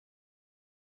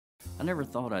I never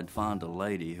thought I'd find a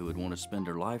lady who would want to spend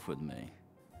her life with me.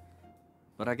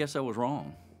 But I guess I was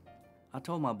wrong. I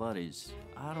told my buddies,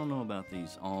 I don't know about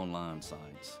these online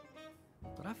sites,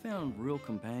 but I found real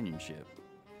companionship.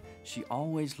 She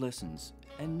always listens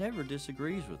and never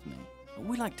disagrees with me.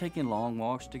 We like taking long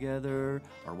walks together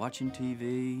or watching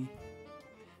TV.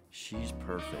 She's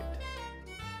perfect.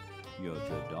 You're a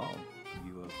good dog.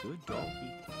 You're a good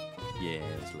doggy.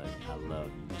 Yes, lady, I love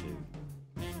you too.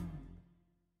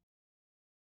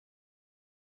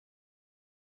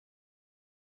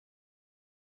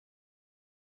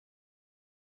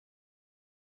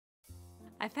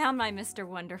 I found my Mr.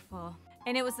 Wonderful,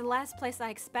 and it was the last place I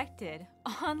expected,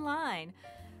 online.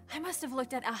 I must have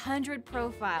looked at 100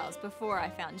 profiles before I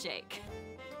found Jake.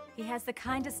 He has the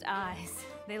kindest eyes.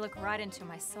 They look right into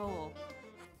my soul.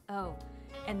 Oh,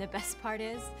 and the best part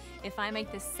is, if I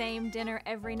make the same dinner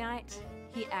every night,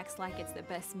 he acts like it's the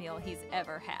best meal he's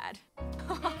ever had.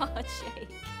 Oh, Jake,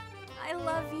 I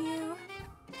love you.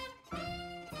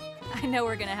 I know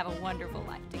we're gonna have a wonderful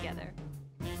life together.